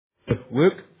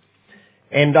work.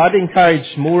 And I'd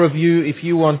encourage more of you, if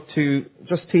you want to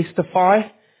just testify.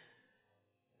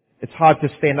 It's hard to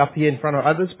stand up here in front of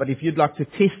others, but if you'd like to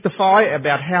testify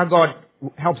about how God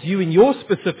helps you in your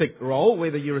specific role,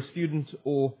 whether you're a student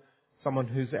or someone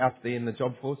who's out there in the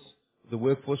job force, the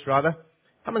workforce rather,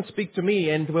 come and speak to me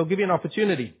and we'll give you an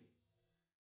opportunity.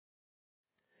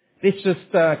 Let's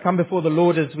just come before the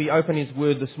Lord as we open His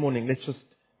Word this morning. Let's just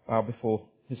bow before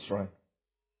His throne.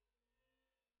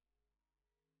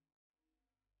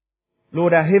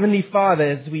 Lord, our Heavenly Father,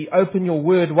 as we open Your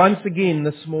Word once again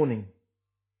this morning,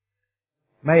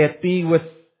 may it be with,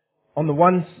 on the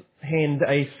one hand,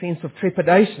 a sense of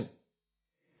trepidation,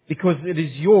 because it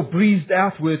is Your breathed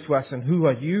out word to us. And who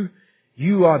are You?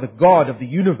 You are the God of the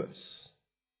universe,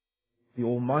 the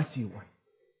Almighty One.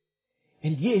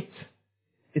 And yet,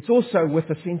 it's also with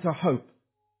a sense of hope,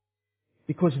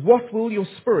 because what will Your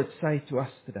Spirit say to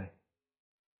us today?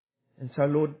 And so,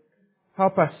 Lord,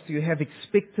 help us to have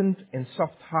expectant and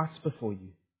soft hearts before You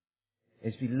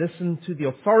as we listen to the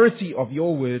authority of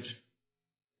Your Word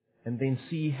and then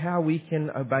see how we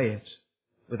can obey it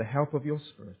with the help of Your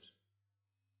Spirit.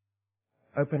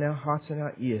 Open our hearts and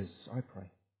our ears, I pray.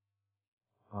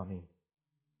 Amen.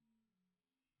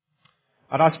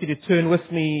 I'd ask you to turn with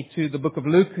me to the book of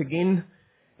Luke again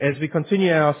as we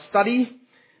continue our study.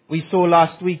 We saw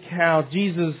last week how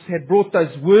Jesus had brought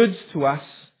those words to us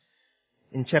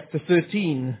in chapter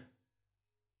 13.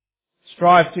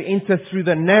 Strive to enter through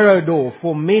the narrow door,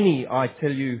 for many, I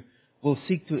tell you, will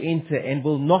seek to enter and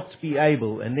will not be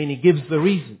able. And then He gives the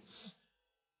reasons.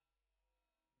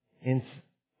 And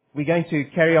we're going to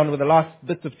carry on with the last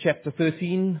bit of chapter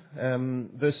 13,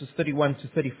 verses 31 to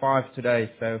 35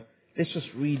 today. So let's just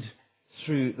read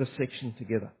through this section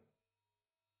together.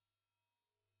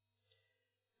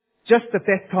 Just at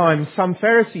that time, some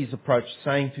Pharisees approached,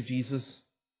 saying to Jesus,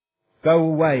 "Go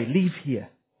away, leave here,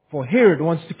 for Herod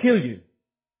wants to kill you."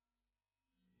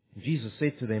 And Jesus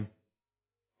said to them,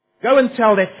 "Go and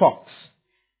tell that fox,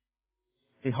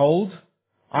 behold,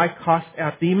 I cast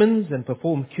out demons and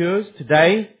perform cures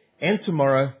today and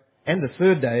tomorrow, and the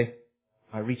third day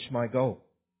I reach my goal.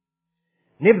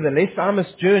 Nevertheless, I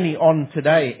must journey on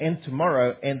today and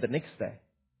tomorrow and the next day.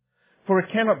 For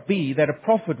it cannot be that a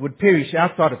prophet would perish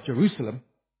outside of Jerusalem.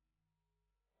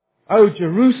 O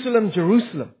Jerusalem,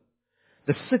 Jerusalem,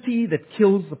 the city that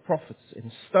kills the prophets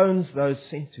and stones those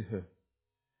sent to her.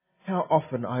 How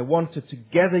often I wanted to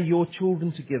gather your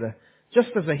children together, just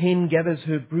as a hen gathers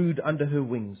her brood under her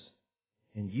wings,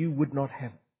 and you would not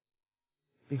have it.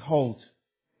 Behold,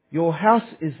 your house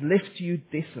is left to you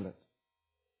desolate.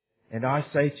 And I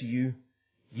say to you,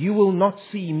 you will not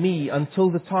see me until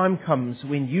the time comes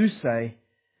when you say,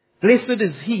 Blessed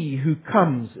is he who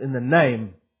comes in the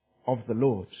name of the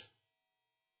Lord."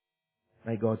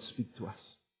 May God speak to us.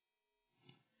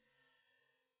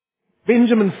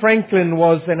 Benjamin Franklin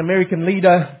was an American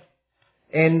leader,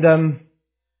 and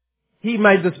he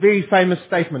made this very famous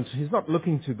statement. He's not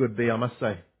looking too good there, I must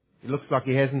say. He looks like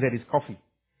he hasn't had his coffee.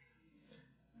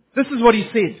 This is what he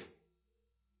said.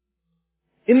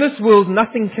 "In this world,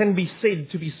 nothing can be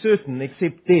said to be certain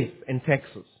except death and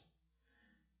taxes."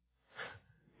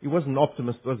 He wasn't an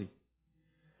optimist, was he?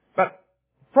 But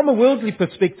from a worldly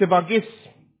perspective, I guess,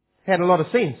 had a lot of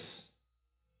sense.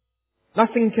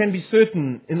 Nothing can be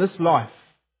certain in this life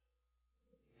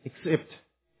except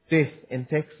death and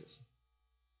taxes.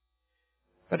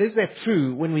 But is that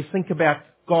true when we think about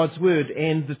God's Word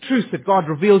and the truth that God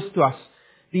reveals to us,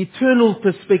 the eternal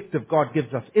perspective God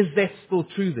gives us? Is that still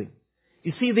true then?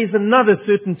 You see, there's another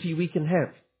certainty we can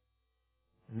have.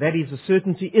 And that is a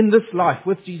certainty in this life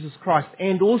with Jesus Christ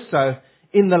and also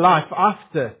in the life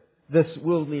after this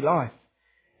worldly life.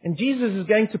 And Jesus is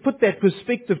going to put that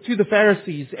perspective to the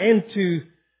Pharisees and to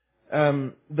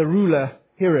the ruler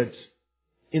Herod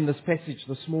in this passage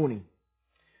this morning.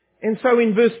 And so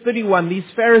in verse 31, these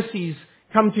Pharisees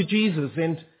come to Jesus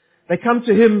and they come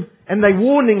to Him and they're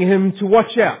warning Him to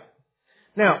watch out.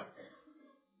 Now,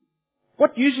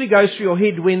 what usually goes through your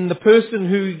head when the person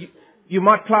who you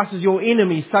might class as your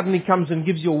enemy suddenly comes and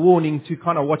gives you a warning to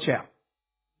kind of watch out?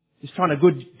 He's trying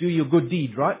to do your good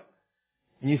deed, right?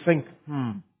 And you think,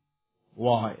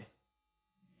 why?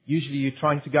 Usually you're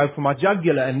trying to go for my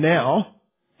jugular and now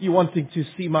you're wanting to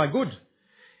see my good.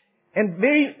 And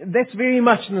that's very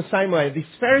much in the same way. These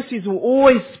Pharisees were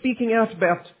always speaking out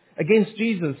against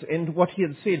Jesus and what He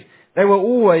had said. They were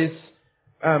always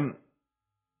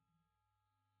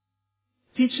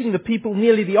teaching the people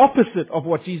nearly the opposite of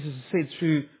what Jesus said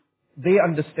through their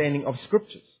understanding of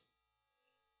Scriptures.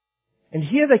 And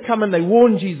here they come and they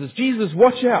warn Jesus, "Jesus,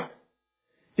 watch out,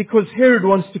 because Herod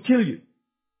wants to kill you."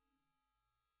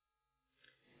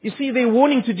 You see, their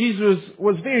warning to Jesus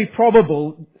was very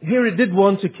probable. Herod did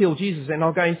want to kill Jesus, and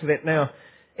I'll go into that now.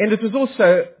 And it was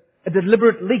also a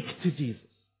deliberate leak to Jesus.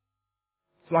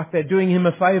 It's like they're doing him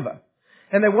a favor.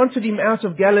 And they wanted him out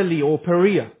of Galilee or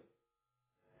Perea.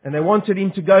 And they wanted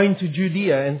him to go into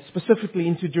Judea, and specifically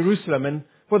into Jerusalem. And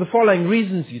for the following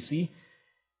reasons, you see.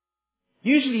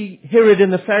 Usually Herod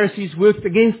and the Pharisees worked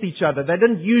against each other. They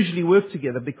didn't usually work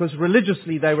together because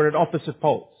religiously they were at opposite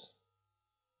poles.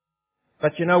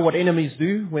 But you know what enemies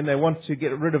do when they want to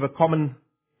get rid of a common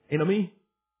enemy?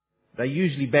 They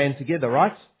usually band together,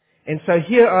 right? And so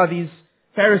here are these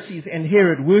Pharisees and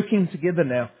Herod working together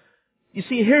now. You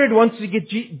see, Herod wanted to get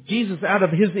Jesus out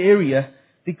of his area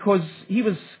because he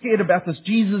was scared about this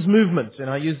Jesus movement. And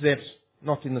I use that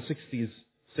not in the 60s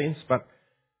sense, but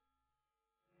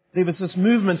there was this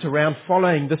movement around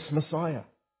following this Messiah,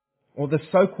 or the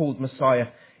so-called Messiah.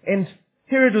 And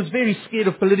Herod was very scared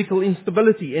of political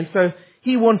instability, and so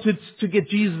he wanted to get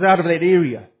Jesus out of that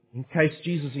area in case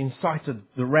Jesus incited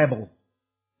the rabble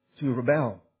to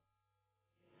rebel.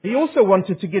 He also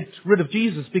wanted to get rid of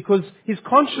Jesus because his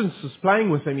conscience was playing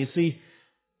with him. You see,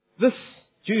 this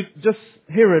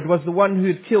Herod was the one who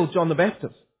had killed John the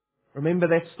Baptist. Remember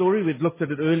that story? We'd looked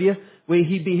at it earlier, where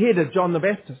he beheaded John the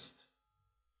Baptist.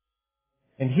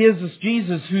 And here's this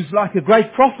Jesus who's like a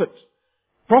great prophet,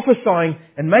 prophesying,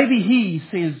 and maybe he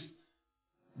says,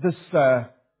 this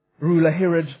ruler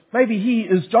Herod, maybe he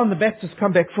is John the Baptist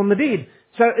come back from the dead.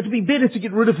 So it'd be better to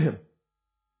get rid of him.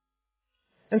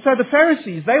 And so the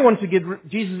Pharisees, they want to get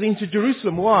Jesus into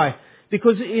Jerusalem. Why?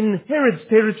 Because in Herod's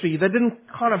territory, they didn't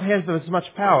kind of have as much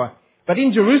power. But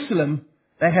in Jerusalem,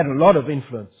 they had a lot of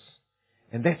influence.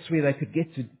 And that's where they could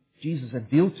get to Jesus and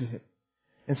deal to him.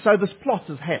 And so this plot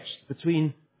is hatched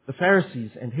between the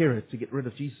Pharisees and Herod to get rid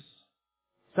of Jesus.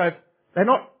 So they're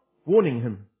not warning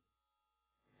him.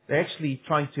 They're actually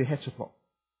trying to hatch a plot.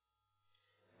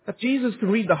 But Jesus can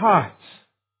read the hearts.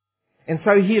 And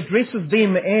so he addresses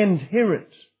them and Herod.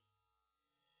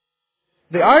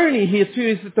 The irony here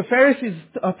too is that the Pharisees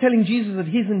are telling Jesus that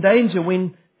he's in danger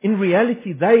when in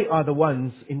reality they are the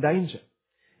ones in danger.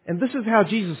 And this is how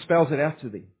Jesus spells it out to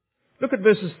them. Look at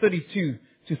verses 32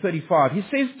 to 35. He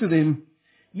says to them,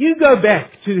 you go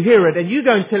back to Herod and you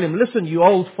go and tell him, listen, you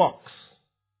old fox.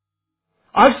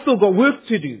 I've still got work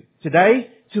to do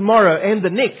today, tomorrow and the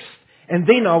next, and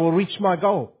then I will reach my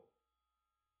goal.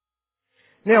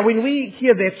 Now, when we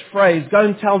hear that phrase, go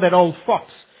and tell that old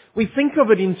fox, we think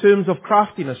of it in terms of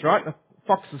craftiness, right? A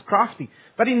fox is crafty.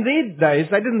 But in their days,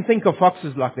 they didn't think of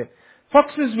foxes like that.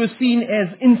 Foxes were seen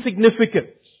as insignificant.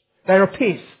 They're a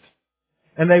pest.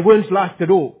 And they weren't liked at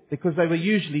all because they were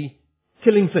usually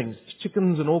killing things,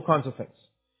 chickens and all kinds of things.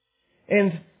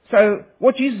 And so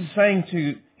what Jesus is saying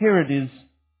to Herod is,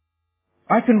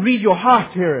 I can read your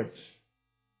heart, Herod.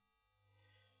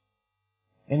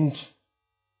 And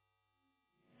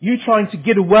you trying to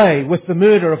get away with the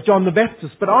murder of John the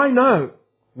Baptist, but I know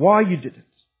why you did it.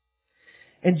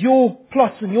 And your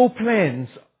plots and your plans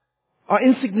are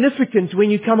insignificant when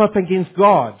you come up against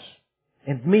God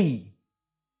and me.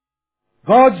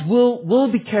 God's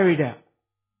will be carried out.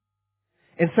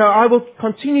 And so I will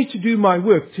continue to do my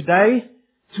work today,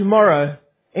 tomorrow,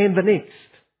 and the next,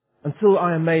 until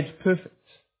I am made perfect.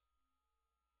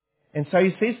 And so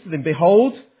he says to them,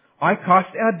 behold, I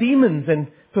cast out demons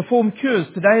and perform cures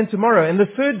today and tomorrow, and the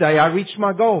third day I reach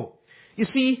my goal. You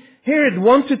see, Herod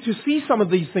wanted to see some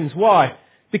of these things. Why?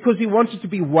 Because he wanted to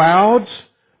be wowed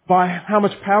by how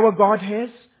much power God has?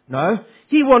 No.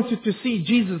 He wanted to see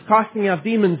Jesus casting out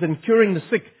demons and curing the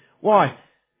sick. Why?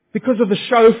 Because of the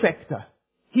show factor.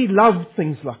 He loved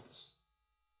things like this.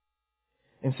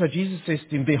 And so Jesus says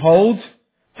to him, behold,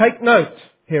 take note,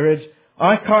 Herod,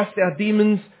 I cast out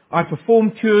demons, I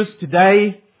perform cures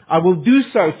today, I will do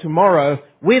so tomorrow,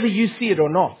 whether you see it or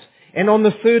not. And on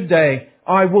the third day,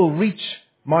 I will reach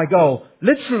my goal.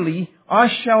 Literally, I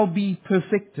shall be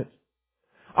perfected.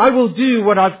 I will do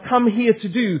what I've come here to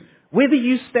do, whether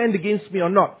you stand against me or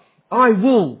not. I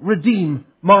will redeem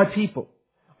my people.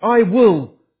 I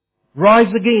will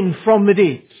rise again from the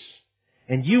dead.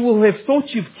 And you will have thought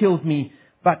you've killed me,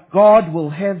 but God will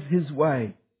have His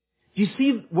way. Do you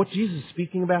see what Jesus is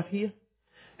speaking about here?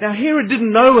 Now Herod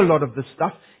didn't know a lot of this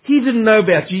stuff. He didn't know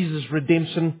about Jesus'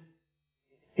 redemption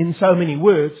in so many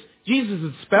words. Jesus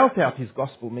had spelt out His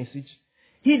gospel message.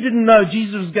 He didn't know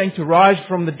Jesus was going to rise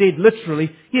from the dead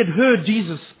literally. He had heard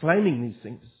Jesus claiming these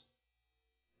things.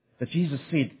 But Jesus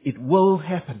said, it will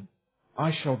happen.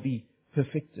 I shall be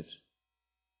perfected.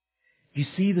 Do you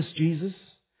see this Jesus?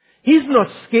 He's not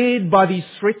scared by these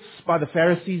threats by the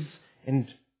Pharisees and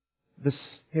this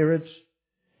Herod.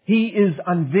 He is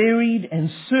unvaried and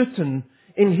certain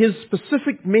in His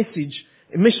specific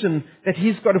mission that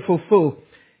He's got to fulfill.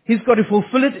 He's got to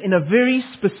fulfill it in a very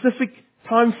specific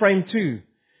time frame too.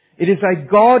 It is a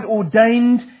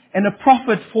God-ordained and a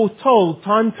prophet-foretold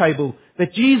timetable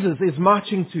that Jesus is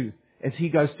marching to as He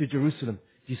goes to Jerusalem.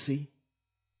 Do you see?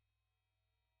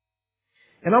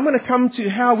 And I'm going to come to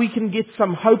how we can get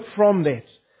some hope from that.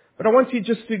 But I want you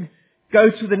just to go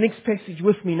to the next passage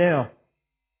with me now.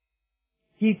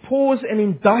 He pours an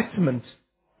indictment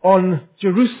on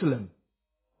Jerusalem,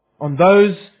 on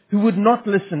those who would not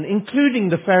listen, including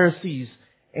the Pharisees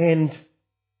and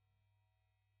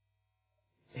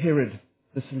Herod,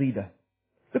 this leader.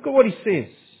 Look at what he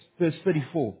says, verse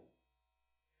 34.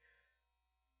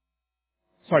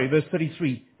 Verse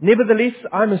 33. Nevertheless,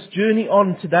 I must journey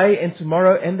on today and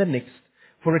tomorrow and the next,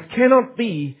 for it cannot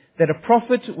be that a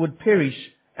prophet would perish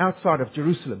outside of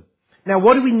Jerusalem. Now,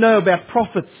 what do we know about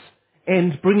prophets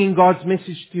and bringing God's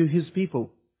message to His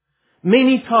people?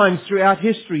 Many times throughout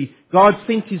history, God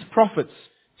sent His prophets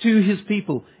to His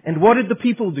people. And what did the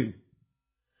people do?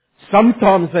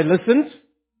 Sometimes they listened,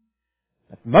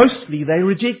 but mostly they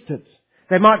rejected.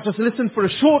 They might just listen for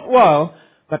a short while,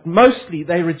 but mostly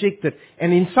they rejected.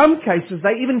 And in some cases,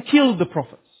 they even killed the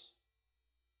prophets.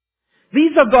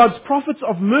 These are God's prophets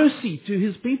of mercy to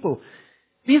His people.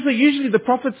 These are usually the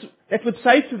prophets that would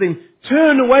say to them,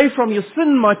 turn away from your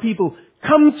sin, my people.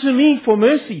 Come to me for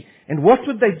mercy. And what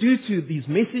would they do to these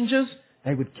messengers?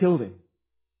 They would kill them.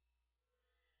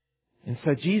 And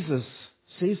so Jesus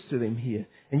says to them here,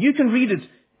 and you can read it,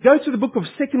 go to the book of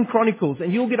 2 Chronicles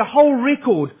and you'll get a whole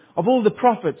record of all the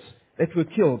prophets that were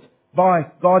killed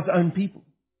by God's own people.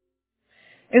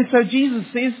 And so Jesus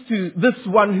says to this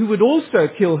one who would also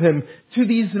kill Him, to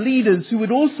these leaders who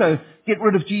would also get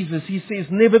rid of Jesus, He says,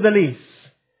 nevertheless,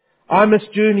 I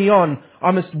must journey on.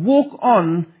 I must walk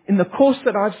on in the course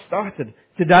that I've started.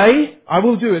 Today, I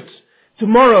will do it.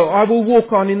 Tomorrow, I will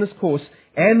walk on in this course.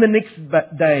 And the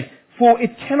next day. For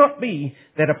it cannot be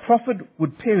that a prophet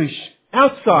would perish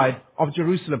outside of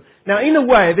Jerusalem. Now, in a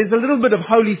way, there's a little bit of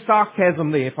holy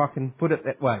sarcasm there, if I can put it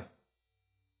that way.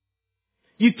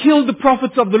 You killed the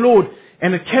prophets of the Lord,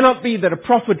 and it cannot be that a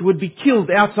prophet would be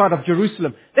killed outside of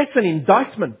Jerusalem. That's an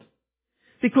indictment.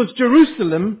 Because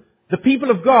Jerusalem, the people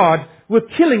of God, were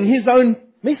killing His own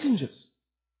messengers.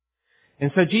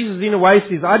 And so Jesus, in a way,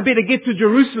 says, I'd better get to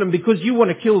Jerusalem because you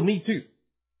want to kill me too.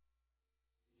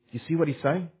 You see what He's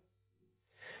saying?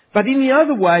 But in the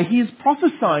other way, He is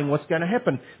prophesying what's going to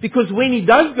happen. Because when He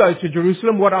does go to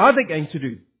Jerusalem, what are they going to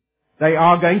do? They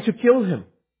are going to kill Him.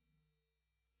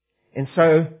 And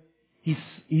so he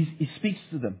speaks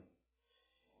to them.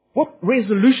 What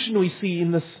resolution we see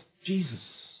in this Jesus.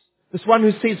 This one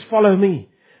who says, follow me.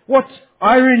 What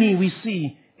irony we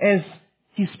see as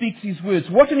He speaks these words.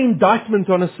 What an indictment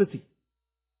on a city.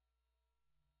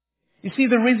 You see,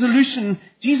 the resolution,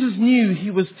 Jesus knew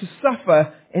He was to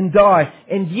suffer and die.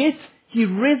 And yet, He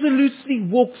resolutely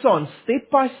walks on, step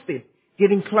by step,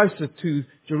 getting closer to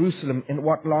Jerusalem and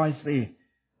what lies there.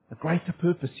 A greater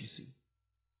purpose, you see.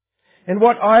 And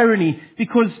what irony,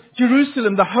 because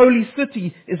Jerusalem, the holy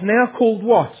city, is now called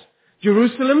what?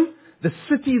 Jerusalem, the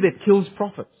city that kills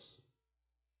prophets.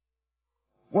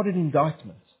 What an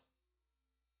indictment.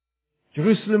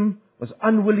 Jerusalem was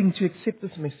unwilling to accept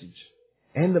this message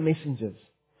and the messengers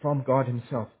from God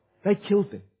Himself. They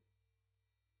killed them.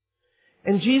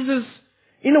 And Jesus,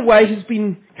 in a way, has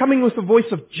been coming with a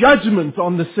voice of judgment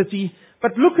on the city,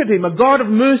 but look at Him, a God of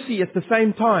mercy at the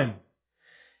same time.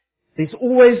 There's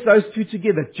always those two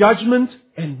together, judgment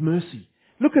and mercy.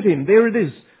 Look at Him, there it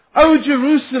is. Oh,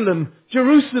 Jerusalem,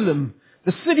 Jerusalem,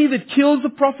 the city that kills the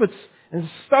prophets and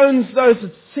stones those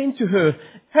that sent to her.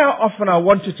 How often I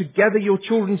wanted to gather your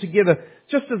children together,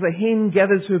 just as a hen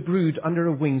gathers her brood under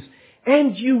her wings.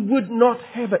 And you would not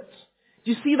have it.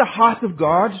 Do you see the heart of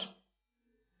God?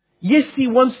 Yes, He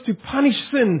wants to punish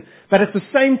sin, but at the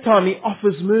same time He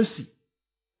offers mercy.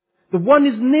 The one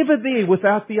is never there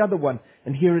without the other one.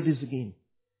 And here it is again.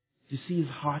 Do you see His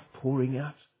heart pouring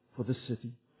out for this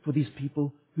city, for these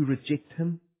people who reject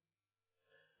Him?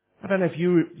 I don't know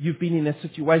if you've been in that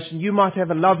situation. You might have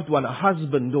a loved one, a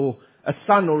husband or a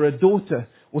son or a daughter,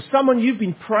 or someone you've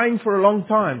been praying for a long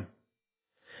time.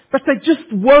 But they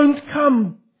just won't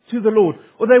come to the Lord,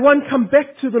 or they won't come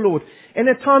back to the Lord. And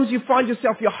at times you find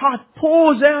yourself, your heart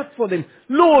pours out for them.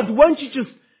 Lord, won't you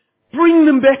just bring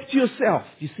them back to yourself?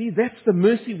 You see, that's the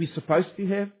mercy we're supposed to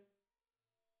have.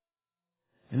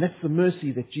 And that's the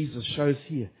mercy that Jesus shows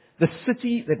here. The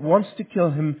city that wants to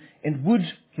kill Him and would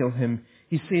kill Him,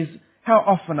 He says, how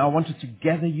often I wanted to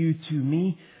gather you to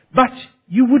me, but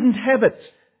you wouldn't have it.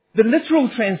 The literal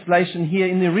translation here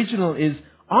in the original is,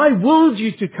 I willed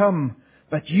you to come,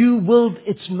 but you willed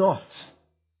it not.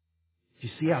 Do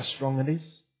you see how strong it is?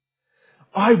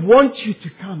 I want you to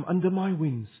come under my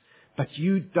wings, but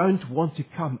you don't want to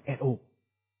come at all.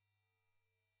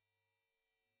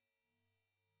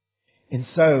 And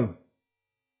so,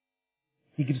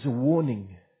 he gives a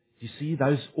warning. Do you see,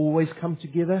 those always come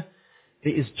together.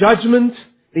 There is judgment,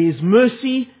 there is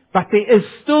mercy, but there is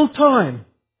still time.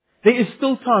 There is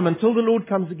still time until the Lord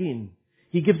comes again.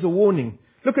 He gives a warning.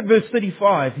 Look at verse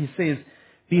 35. He says,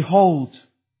 behold,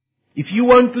 if you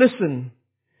won't listen,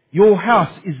 your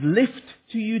house is left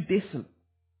to you desolate.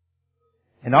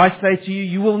 And I say to you,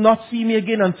 you will not see me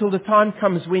again until the time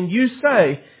comes when you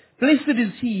say, blessed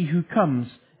is he who comes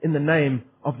in the name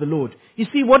of the Lord. You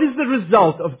see, what is the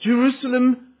result of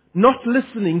Jerusalem not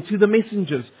listening to the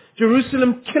messengers?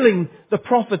 Jerusalem killing the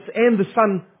prophets and the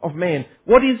Son of Man.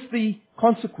 What is the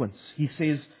consequence? He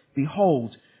says,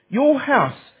 behold, your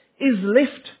house is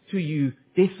left to you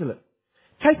desolate.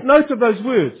 Take note of those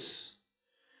words.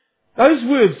 Those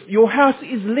words, your house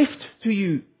is left to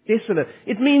you desolate.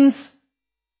 It means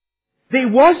there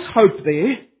was hope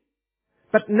there,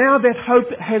 but now that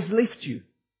hope has left you.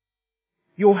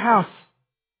 Your house,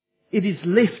 it is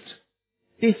left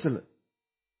desolate.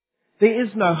 There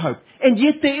is no hope. And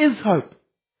yet there is hope.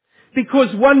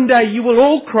 Because one day you will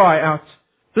all cry out,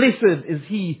 blessed is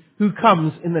he who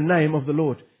comes in the name of the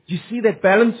Lord. Do you see that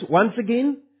balance once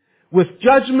again? With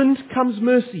judgment comes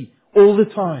mercy all the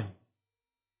time.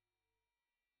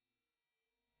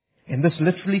 And this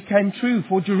literally came true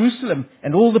for Jerusalem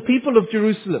and all the people of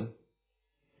Jerusalem.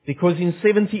 Because in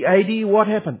 70 AD, what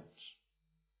happened?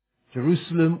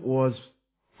 Jerusalem was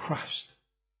crushed.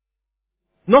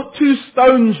 Not 2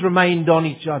 stones remained on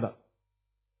each other.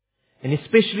 And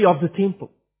especially of the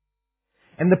temple.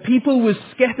 And the people were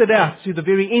scattered out to the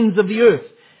very ends of the earth.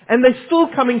 And they're still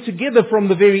coming together from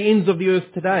the very ends of the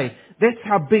earth today. That's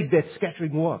how big that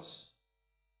scattering was.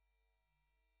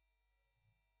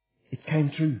 It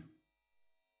came true.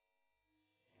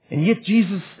 And yet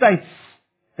Jesus states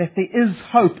that there is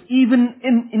hope even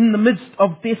in the midst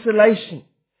of desolation.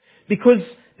 Because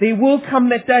there will come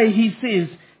that day, he says,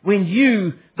 when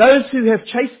you, those who have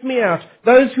chased me out,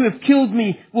 those who have killed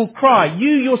me will cry. You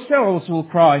yourselves will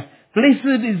cry,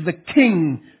 blessed is the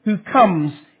King who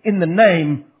comes in the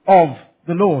name of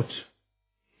the Lord.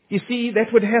 You see,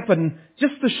 that would happen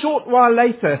just a short while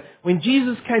later when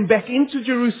Jesus came back into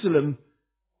Jerusalem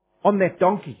on that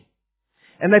donkey.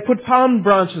 And they put palm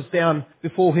branches down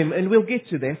before him, and we'll get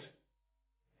to that.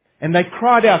 And they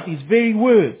cried out these very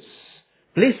words,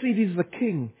 blessed is the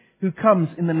King who comes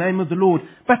in the name of the Lord.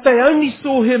 But they only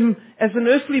saw him as an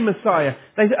earthly Messiah.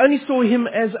 They only saw him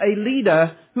as a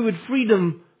leader who would free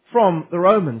them from the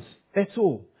Romans. That's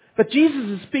all. But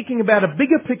Jesus is speaking about a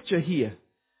bigger picture here.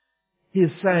 He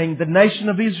is saying the nation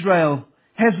of Israel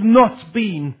has not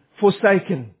been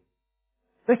forsaken.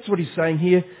 That's what he's saying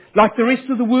here. Like the rest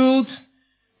of the world,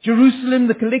 Jerusalem,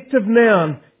 the collective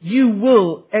noun, you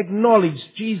will acknowledge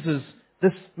Jesus,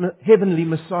 this heavenly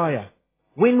Messiah.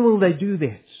 When will they do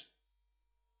that?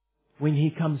 When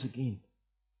he comes again.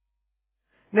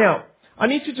 Now, I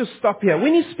need to just stop here.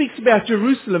 When he speaks about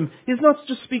Jerusalem, he's not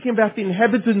just speaking about the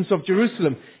inhabitants of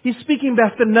Jerusalem. He's speaking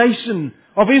about the nation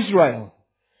of Israel.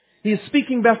 He is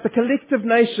speaking about the collective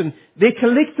nation. Their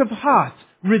collective heart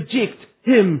reject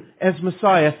him as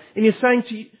Messiah. And he's saying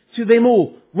to them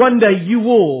all, one day you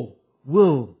all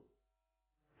will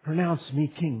pronounce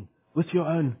me king with your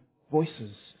own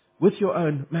voices, with your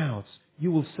own mouths.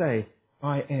 You will say,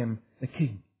 I am the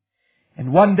king.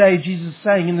 And one day Jesus is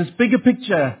saying in this bigger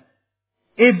picture,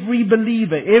 every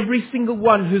believer, every single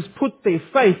one who's put their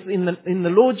faith in the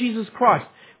Lord Jesus Christ,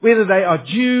 whether they are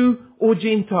Jew or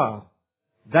Gentile,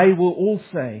 they will all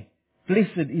say,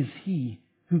 blessed is he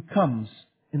who comes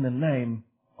in the name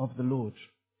of the Lord.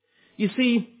 You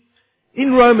see,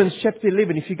 in Romans chapter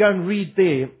 11, if you go and read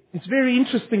there, it's very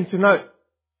interesting to note.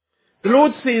 The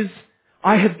Lord says,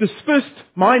 I have dispersed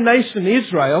my nation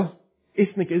Israel,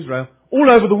 ethnic Israel, all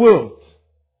over the world.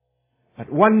 But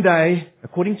one day,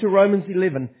 according to Romans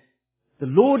 11, the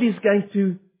Lord is going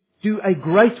to do a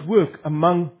great work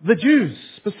among the Jews,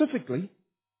 specifically.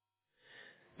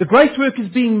 The great work is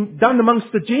being done amongst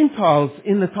the Gentiles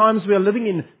in the times we are living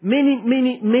in.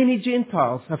 Many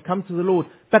Gentiles have come to the Lord,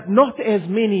 but not as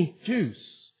many Jews.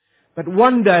 But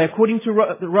one day, according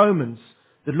to the Romans,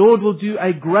 the Lord will do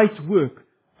a great work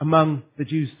among the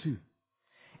Jews too.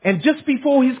 And just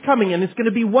before His coming, and it's going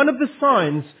to be one of the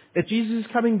signs that Jesus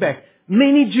is coming back,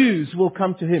 many Jews will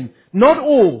come to Him. Not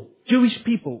all Jewish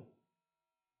people.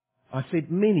 I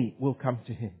said many will come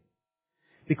to Him.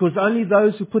 Because only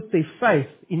those who put their faith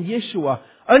in Yeshua,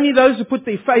 only those who put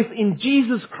their faith in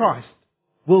Jesus Christ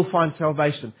will find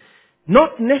salvation.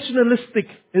 Not nationalistic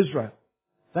Israel.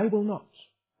 They will not.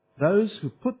 Those who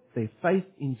put their faith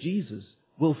in Jesus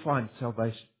will find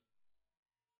salvation.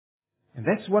 And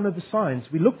that's one of the signs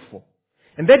we look for.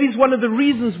 And that is one of the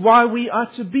reasons why we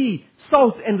are to be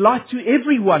salt and light to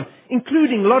everyone,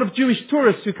 including a lot of Jewish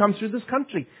tourists who come through this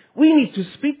country. We need to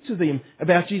speak to them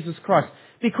about Jesus Christ,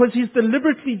 because He's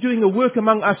deliberately doing a work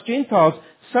among us Gentiles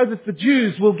so that the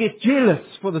Jews will get jealous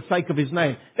for the sake of His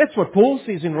name. That's what Paul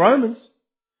says in Romans.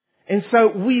 And so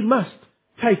we must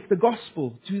take the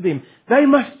gospel to them. They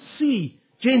must see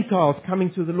Gentiles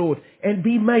coming to the Lord and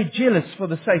be made jealous for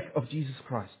the sake of Jesus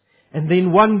Christ. And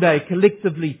then one day,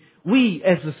 collectively, we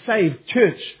as the saved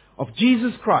church of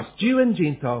Jesus Christ, Jew and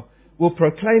Gentile, will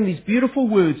proclaim these beautiful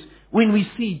words when we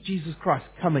see Jesus Christ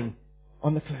coming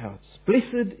on the clouds.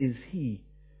 Blessed is He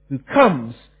who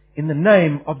comes in the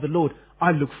name of the Lord.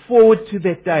 I look forward to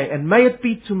that day, and may it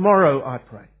be tomorrow, I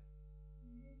pray.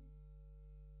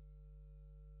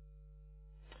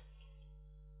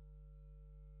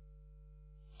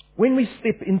 When we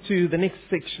step into the next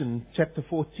section, chapter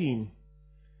 14,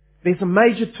 there's a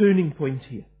major turning point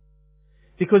here.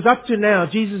 Because up to now,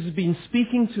 Jesus has been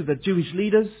speaking to the Jewish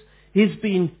leaders. He's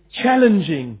been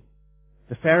challenging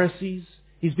the Pharisees.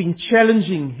 He's been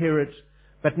challenging Herod.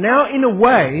 But now, in a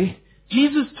way,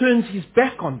 Jesus turns His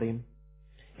back on them.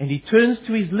 And He turns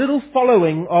to His little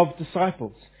following of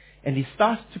disciples. And He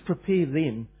starts to prepare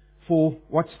them for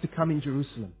what's to come in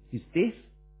Jerusalem. His death,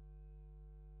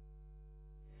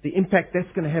 the impact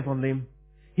that's going to have on them.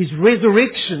 His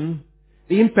resurrection,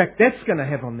 the impact that's going to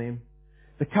have on them.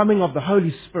 The coming of the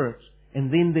Holy Spirit,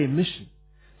 and then their mission.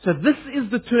 So this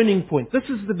is the turning point. This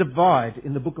is the divide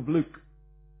in the book of Luke.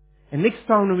 And next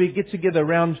time when we get together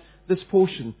around this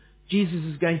portion, Jesus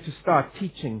is going to start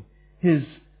teaching His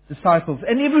disciples.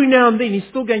 And every now and then He's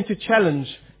still going to challenge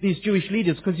these Jewish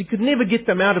leaders, because He could never get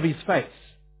them out of His face.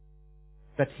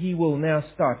 But He will now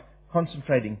start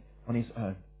concentrating on His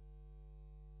own.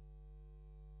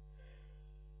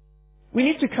 We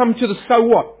need to come to the so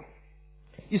what.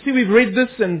 You see, we've read this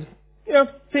and,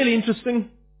 fairly interesting,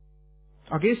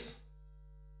 I guess.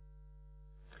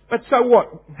 But so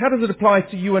what? How does it apply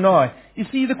to you and I? You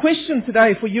see, the question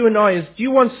today for you and I is, do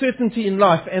you want certainty in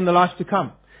life and the life to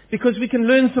come? Because we can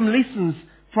learn some lessons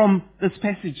from this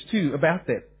passage too about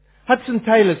that. Hudson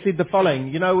Taylor said the following.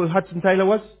 You know who Hudson Taylor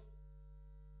was?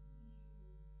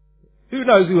 Who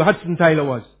knows who Hudson Taylor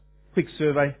was? Quick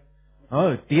survey.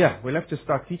 Oh dear, we'll have to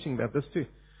start teaching about this too.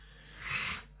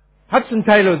 Hudson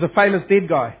Taylor was a famous dead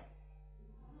guy.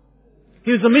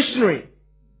 He was a missionary.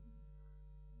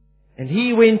 And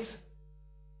he went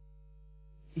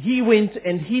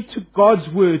and he took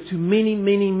God's word to many,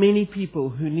 many, many people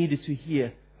who needed to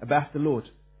hear about the Lord.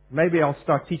 Maybe I'll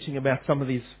start teaching about some of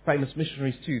these famous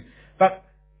missionaries too. But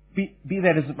be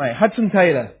that as it may, Hudson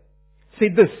Taylor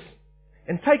said this,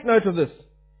 and take note of this.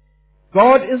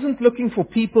 God isn't looking for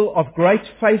people of great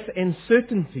faith and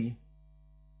certainty,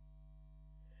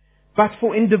 but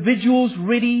for individuals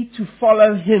ready to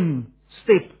follow Him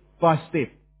step by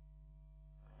step.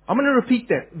 I'm going to repeat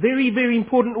that. Very, very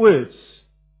important words.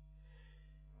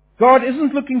 God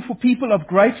isn't looking for people of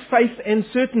great faith and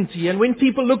certainty. And when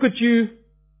people look at you,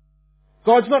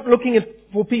 God's not looking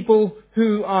for people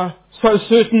who are so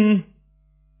certain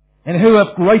and who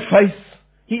have great faith.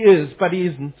 He is, but He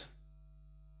isn't.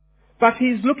 But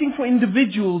He's looking for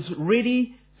individuals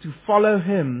ready to follow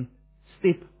Him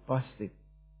step by step.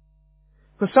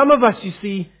 Because some of us, you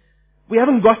see, we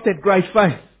haven't got that great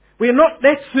faith. We are not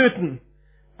that certain.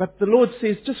 But the Lord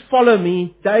says, just follow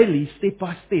me daily, step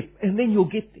by step, and then you'll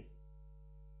get there.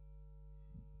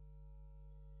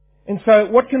 And so,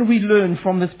 what can we learn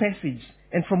from this passage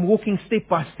and from walking step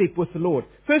by step with the Lord?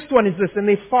 First one is this, and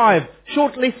there are 5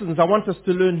 short lessons I want us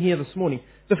to learn here this morning.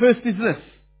 The first is this.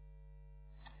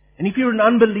 And if you're an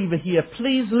unbeliever here,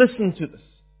 please listen to this.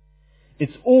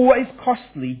 It's always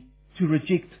costly to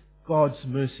reject God's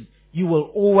mercy. You will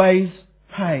always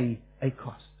pay a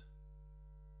cost.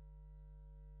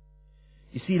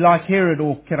 You see, like Herod,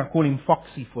 or can I call him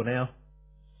Foxy for now?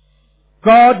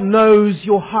 God knows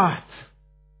your heart.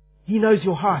 He knows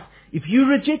your heart. If you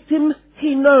reject Him,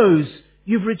 He knows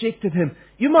you've rejected Him.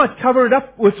 You might cover it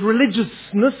up with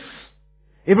religiousness.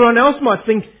 Everyone else might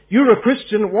think, you're a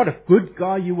Christian, what a good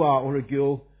guy you are, or a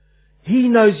girl. He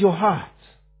knows your heart.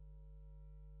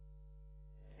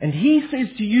 And He says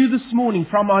to you this morning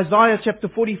from Isaiah chapter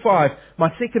 45,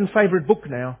 my second favorite book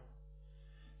now,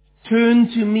 turn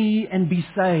to me and be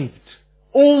saved,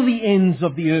 all the ends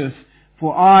of the earth,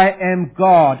 for I am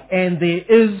God and there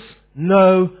is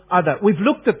no other. We've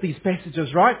looked at these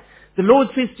passages, right? The Lord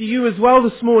says to you as well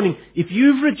this morning, if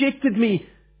you've rejected me,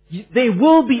 There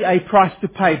will be a price to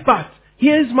pay, but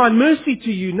here's my mercy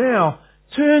to you now.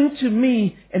 Turn to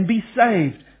me and be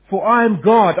saved, for I am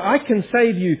God. I can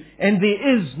save you, and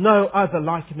there is no other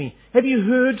like me. Have you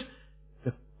heard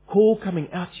the call coming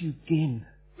out to you again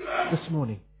this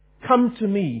morning? Come to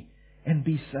me and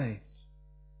be saved.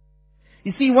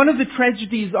 You see, one of the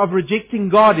tragedies of rejecting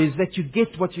God is that you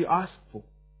get what you ask for.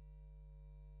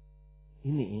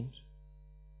 In the end.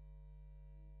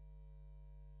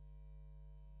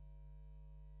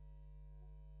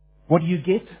 What do you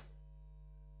get?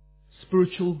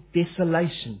 Spiritual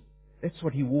desolation. That's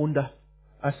what he warned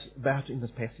us about in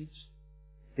this passage.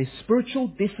 There's spiritual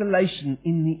desolation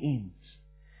in the end.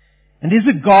 And is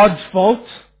it God's fault?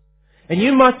 And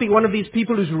you might be one of these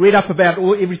people who's read up about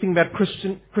everything about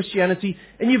Christianity,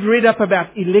 and you've read up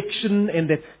about election and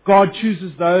that God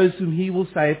chooses those whom He will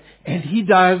save, and He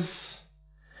does.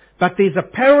 But there's a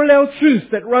parallel truth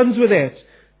that runs with that.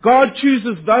 God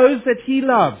chooses those that He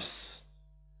loves.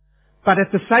 But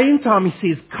at the same time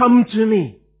He says, come to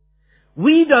me.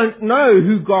 We don't know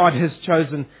who God has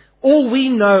chosen. All we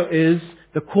know is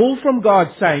the call from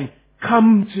God saying,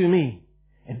 come to me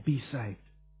and be saved.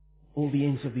 All the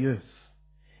ends of the earth.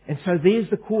 And so there's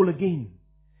the call again.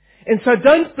 And so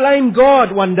don't blame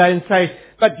God one day and say,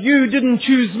 but you didn't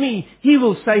choose me. He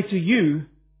will say to you,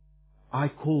 I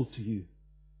called to you.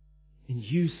 And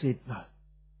you said no.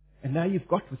 And now you've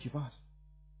got what you've asked.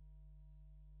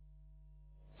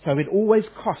 So it always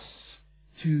costs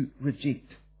to reject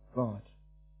God.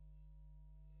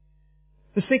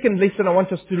 The second lesson I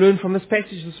want us to learn from this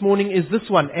passage this morning is this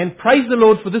one. And praise the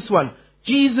Lord for this one.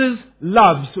 Jesus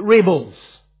loves rebels.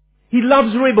 He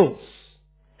loves rebels.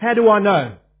 How do I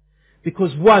know?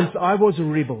 Because once I was a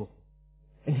rebel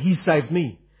and He saved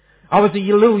me. I was a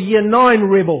little year 9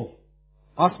 rebel.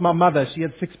 Ask my mother, she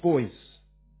had 6 boys.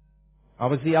 I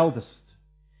was the eldest.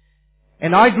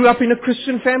 And I grew up in a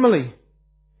Christian family.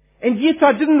 And yet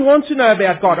I didn't want to know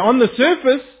about God. On the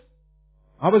surface,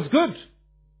 I was good.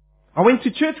 I went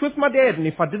to church with my dad, and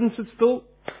if I didn't sit still.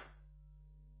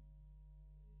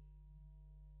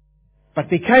 But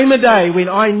there came a day when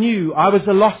I knew I was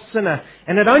a lost sinner,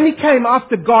 and it only came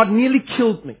after God nearly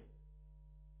killed me.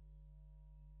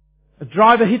 A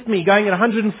driver hit me going at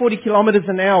 140 kilometers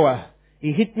an hour.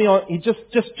 He hit me he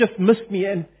just missed me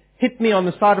and hit me on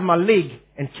the side of my leg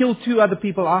and killed 2 other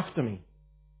people after me.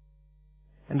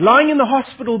 And lying in the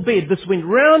hospital bed, this went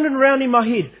round and round in my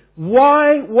head.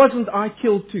 Why wasn't I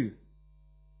killed too?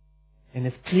 And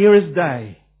as clear as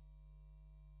day,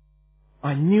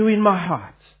 I knew in my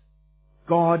heart,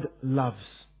 God loves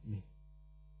me.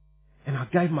 And I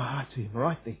gave my heart to Him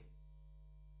right there.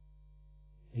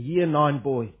 A year 9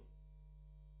 boy.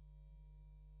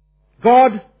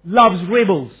 God loves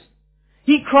rebels.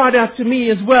 He cried out to me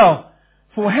as well.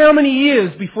 For how many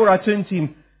years before I turned to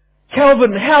Him?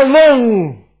 Calvin, how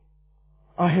long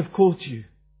I have called you.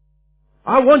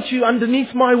 I want you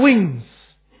underneath my wings,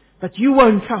 but you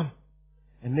won't come.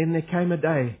 And then there came a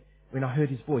day when I heard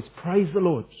His voice. Praise the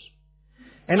Lord.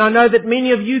 And I know that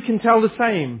many of you can tell the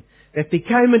same. That there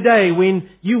came a day when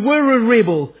you were a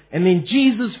rebel and then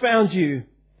Jesus found you.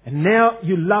 And now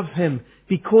you love Him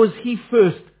because He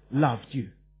first loved you.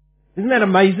 Isn't that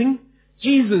amazing?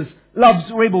 Jesus loves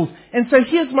rebels. And so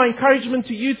here's my encouragement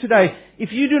to you today.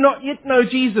 If you do not yet know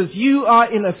Jesus, you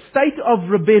are in a state of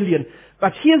rebellion.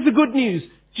 But here's the good news.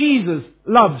 Jesus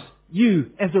loves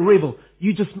you as a rebel.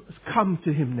 You just must come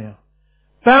to Him now.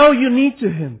 Bow your knee to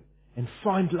Him and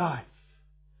find life.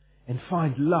 And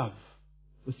find love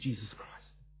with Jesus Christ.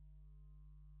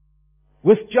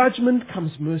 With judgment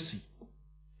comes mercy.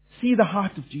 See the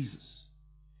heart of Jesus.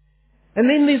 And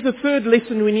then there's the third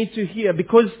lesson we need to hear,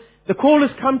 because the call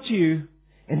has come to you,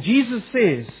 and Jesus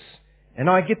says, and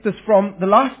I get this from the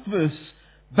last verse,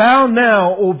 bow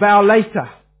now or bow later.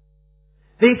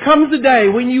 There comes a day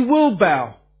when you will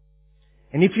bow.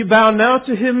 And if you bow now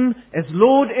to Him as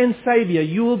Lord and Savior,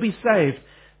 you will be saved.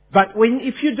 But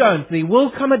if you don't, there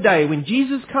will come a day when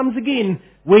Jesus comes again,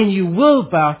 when you will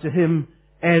bow to Him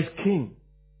as King.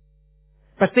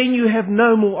 But then you have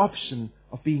no more option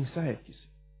of being saved, you see.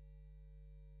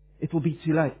 It will be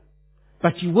too late.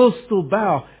 But you will still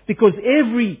bow, because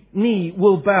every knee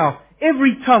will bow.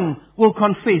 Every tongue will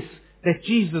confess that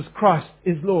Jesus Christ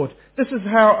is Lord. This is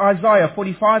how Isaiah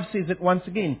 45 says it once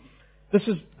again. This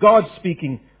is God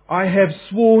speaking. I have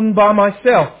sworn by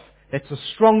myself. That's the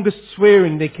strongest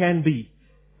swearing there can be.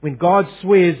 When God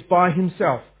swears by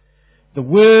Himself. The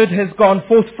word has gone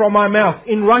forth from my mouth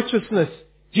in righteousness.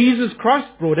 Jesus Christ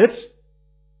brought it.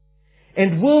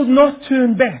 And will not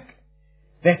turn back.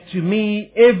 That to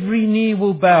me every knee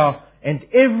will bow and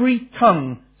every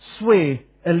tongue swear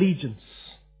allegiance.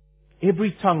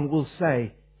 every tongue will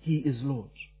say He is Lord.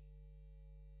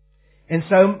 And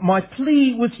so my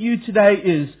plea with you today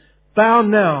is, bow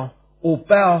now or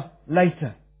bow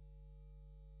later.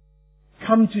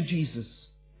 Come to Jesus.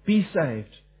 Be saved.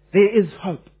 There is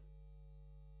hope.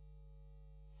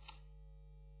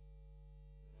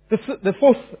 The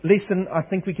fourth lesson I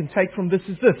think we can take from this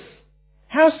is this.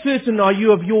 How certain are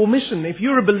you of your mission? If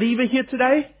you're a believer here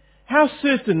today, how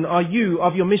certain are you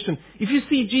of your mission? If you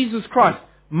see Jesus Christ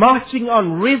marching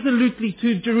on resolutely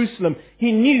to Jerusalem,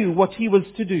 He knew what He was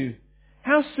to do.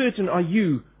 How certain are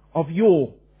you of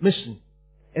your mission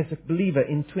as a believer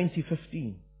in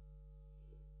 2015?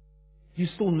 Do you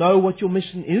still know what your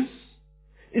mission is?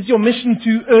 Is your mission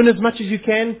to earn as much as you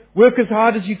can, work as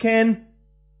hard as you can,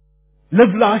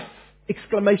 live life,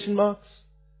 exclamation marks?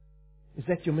 Is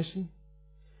that your mission?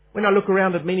 When I look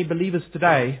around at many believers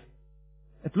today,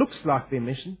 it looks like their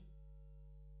mission.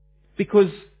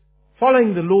 Because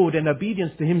following the Lord and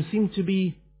obedience to Him seem to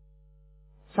be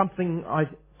something I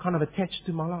kind of attached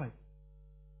to my life.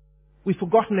 We've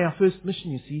forgotten our first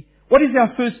mission, you see. What is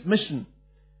our first mission?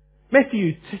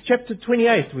 Matthew chapter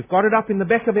 28. We've got it up in the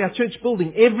back of our church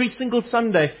building. Every single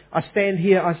Sunday I stand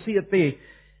here, I see it there.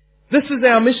 This is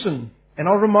our mission. And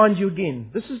I'll remind you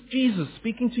again. This is Jesus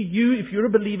speaking to you if you're a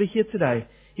believer here today.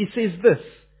 He says this: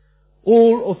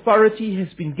 all authority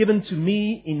has been given to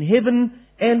me in heaven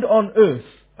and on earth.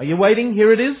 Are you waiting?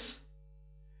 Here it is.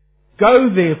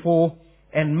 Go therefore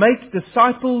and make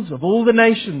disciples of all the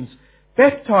nations,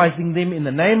 baptizing them in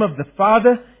the name of the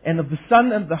Father and of the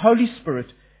Son and the Holy Spirit,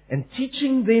 and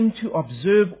teaching them to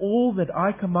observe all that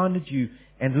I commanded you.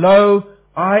 And lo,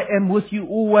 I am with you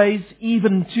always,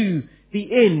 even to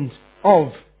the end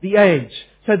of the age.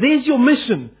 So there's your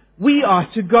mission. We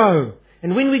are to go.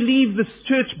 And when we leave this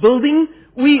church building,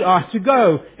 we are to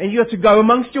go. And you are to go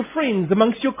amongst your friends,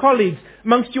 amongst your colleagues,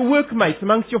 amongst your workmates,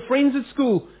 amongst your friends at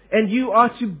school. And you are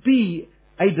to be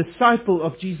a disciple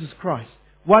of Jesus Christ.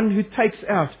 One who takes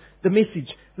out the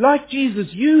message. Like Jesus,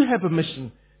 you have a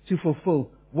mission to fulfill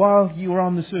while you are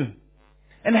on this earth.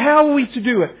 And how are we to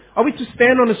do it? Are we to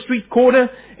stand on a street corner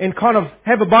and kind of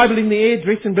have a Bible in the air,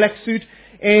 dressed in black suit,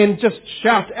 and just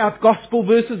shout out gospel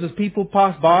verses as people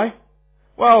pass by?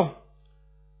 Well,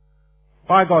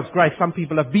 by God's grace, some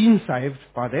people have been saved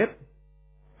by that.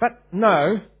 But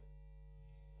no.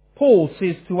 Paul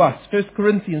says to us, 1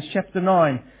 Corinthians chapter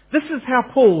 9, this is how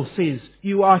Paul says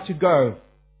you are to go.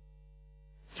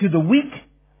 To the weak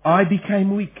I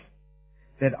became weak,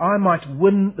 that I might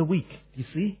win the weak. You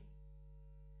see?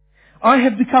 I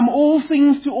have become all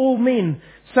things to all men,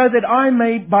 so that I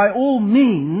may by all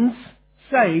means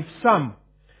save some.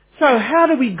 So how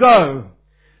do we go?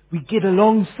 We get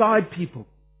alongside people.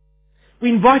 We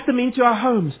invite them into our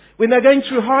homes. When they're going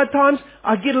through hard times,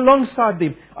 I get alongside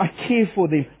them. I care for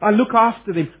them. I look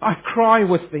after them. I cry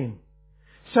with them.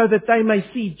 So that they may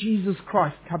see Jesus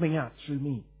Christ coming out through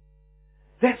me.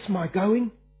 That's my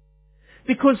going.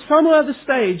 Because some other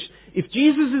stage, if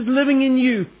Jesus is living in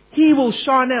you, He will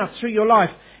shine out through your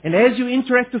life. And as you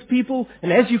interact with people,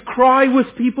 and as you cry with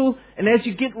people, and as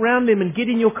you get around them and get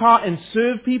in your car and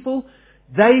serve people,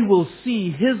 they will see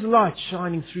His light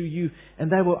shining through you,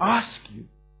 and they will ask you,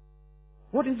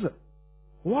 what is it?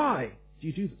 Why do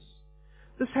you do this?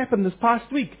 This happened this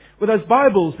past week with those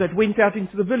Bibles that went out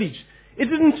into the village. It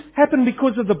didn't happen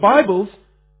because of the Bibles.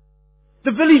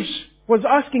 The village was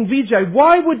asking Vijay,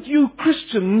 why would you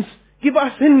Christians give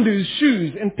us Hindus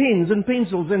shoes and pens and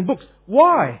pencils and books?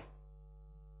 Why?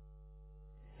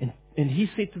 And he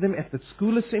said to them at the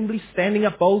school assembly, standing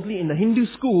up boldly in the Hindu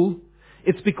school,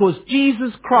 it's because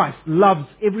Jesus Christ loves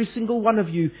every single one of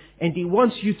you, and He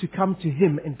wants you to come to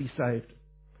Him and be saved.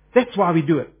 That's why we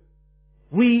do it.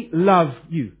 We love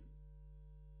you.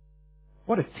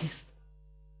 What a test.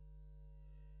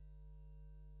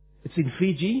 It's in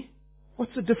Fiji.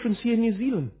 What's the difference here in New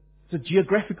Zealand? It's a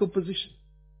geographical position.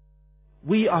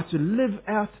 We are to live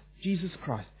out Jesus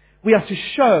Christ. We are to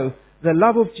show the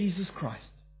love of Jesus Christ.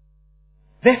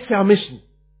 That's our mission.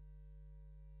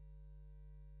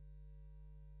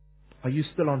 Are you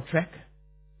still on track?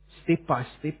 Step by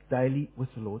step, daily with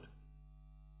the Lord.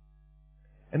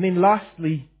 And then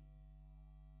lastly,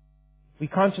 we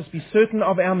can't just be certain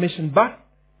of our mission, but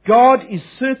God is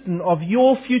certain of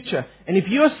your future. And if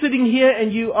you're sitting here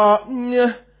and you are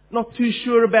not too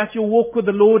sure about your walk with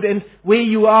the Lord and where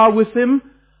you are with Him,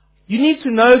 you need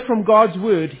to know from God's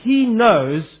Word, He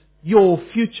knows your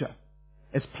future.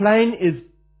 As plain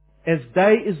as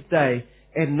day is day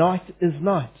and night is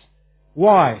night.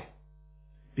 Why?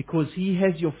 Because He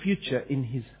has your future in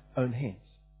His own hands.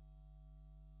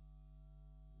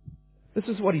 This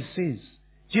is what He says.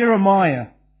 Jeremiah.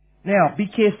 Now, be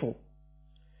careful.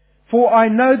 For I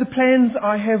know the plans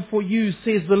I have for you,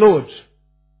 says the Lord.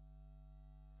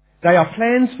 They are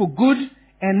plans for good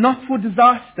and not for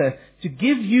disaster, to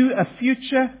give you a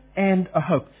future and a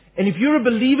hope. And if you're a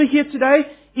believer here today,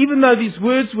 even though these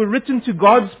words were written to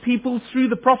God's people through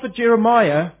the prophet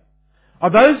Jeremiah, are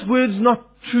those words not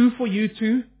true for you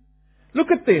too?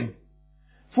 Look at them.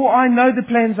 For I know the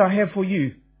plans I have for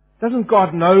you. Doesn't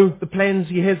God know the plans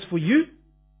He has for you?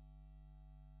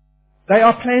 They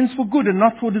are plans for good and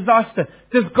not for disaster.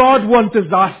 Does God want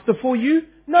disaster for you?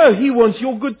 No, He wants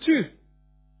your good too.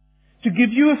 To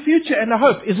give you a future and a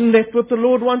hope. Isn't that what the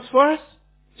Lord wants for us?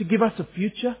 To give us a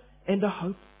future and a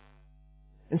hope.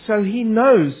 And so He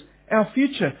knows our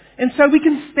future. And so we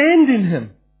can stand in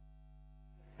Him.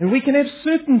 And we can have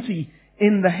certainty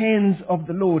in the hands of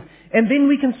the Lord. And then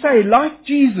we can say, like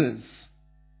Jesus,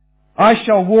 I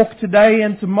shall walk today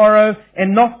and tomorrow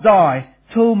and not die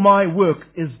till my work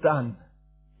is done.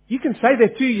 You can say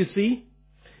that too, you see.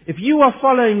 If you are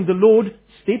following the Lord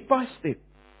step by step,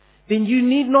 then you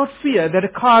need not fear that a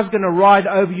car is going to ride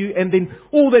over you and then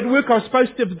all that work I was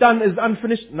supposed to have done is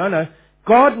unfinished. No.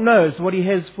 God knows what He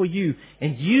has for you,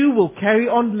 and you will carry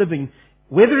on living.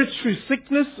 Whether it's through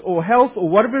sickness or health or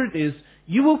whatever it is,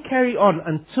 you will carry on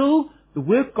until the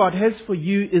work God has for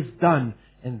you is done,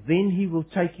 and then He will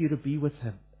take you to be with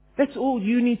Him. That's all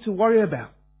you need to worry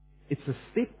about. It's a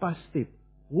step-by-step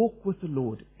walk with the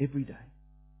Lord every day.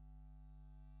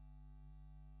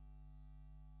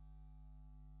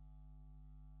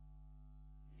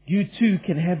 You too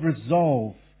can have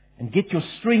resolve and get your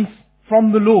strength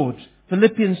from the Lord.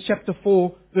 Philippians chapter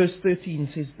 4 verse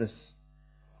 13 says this.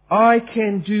 I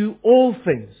can do all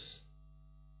things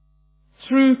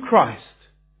through Christ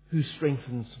who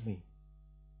strengthens me.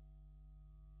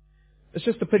 It's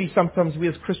just a pity sometimes we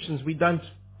as Christians, we don't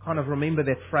kind of remember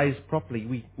that phrase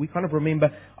properly. We kind of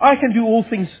remember, I can do all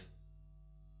things.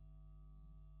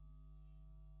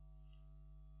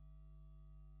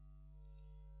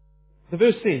 The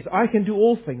verse says, I can do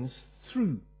all things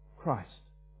through Christ.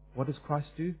 What does Christ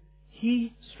do?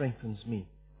 He strengthens me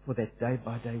for that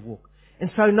day-by-day walk. And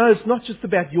so no, it's not just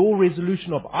about your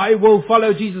resolution of, I will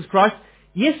follow Jesus Christ.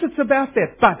 Yes, it's about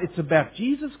that, but it's about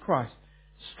Jesus Christ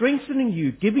strengthening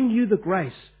you, giving you the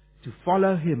grace to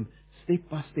follow Him step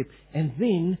by step. And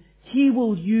then He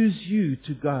will use you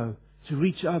to go to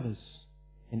reach others.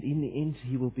 And in the end,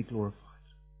 He will be glorified.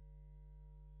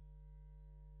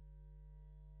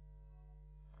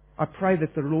 I pray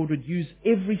that the Lord would use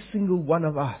every single one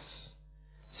of us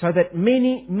so that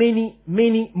many, many,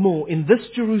 many more in this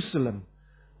Jerusalem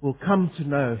will come to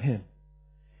know Him.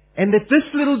 And that this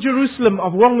little Jerusalem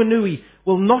of Wanganui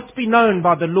will not be known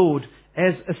by the Lord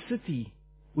as a city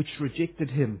which rejected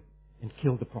Him and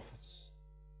killed the prophets.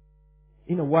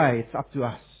 In a way, it's up to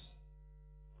us.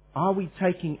 Are we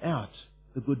taking out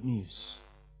the good news?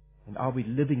 And are we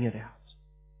living it out?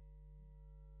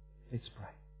 Let's pray.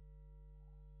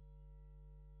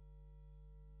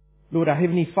 Lord, our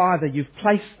Heavenly Father, You've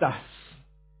placed us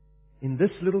in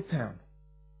this little town.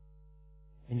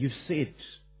 And You've said,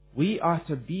 we are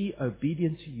to be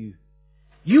obedient to You.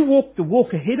 You walked the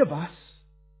walk ahead of us.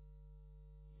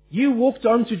 You walked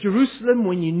on to Jerusalem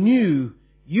when You knew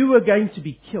You were going to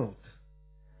be killed.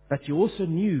 But You also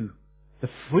knew the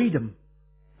freedom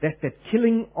that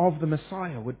killing of the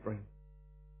Messiah would bring.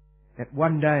 That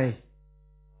one day,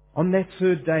 on that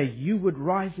third day, You would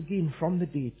rise again from the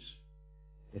dead.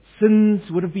 That sins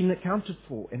would have been accounted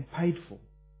for and paid for.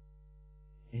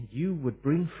 And You would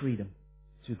bring freedom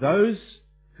to those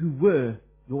who were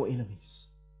Your enemies.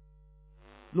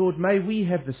 Lord, may we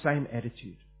have the same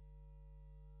attitude.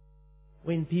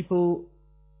 When people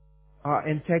are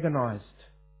antagonized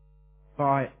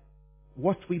by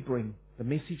what we bring, the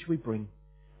message we bring,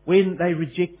 when they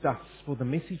reject us for the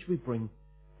message we bring,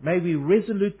 may we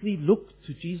resolutely look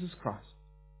to Jesus Christ,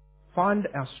 find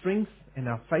our strength and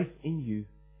our faith in You,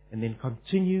 and then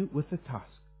continue with the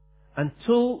task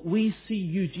until we see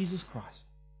You, Jesus Christ,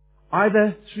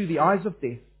 either through the eyes of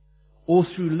death or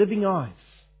through living eyes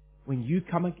when You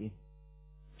come again.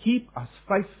 Keep us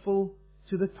faithful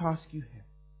to the task You have,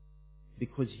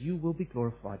 because You will be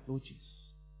glorified, Lord Jesus.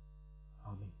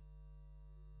 Amen.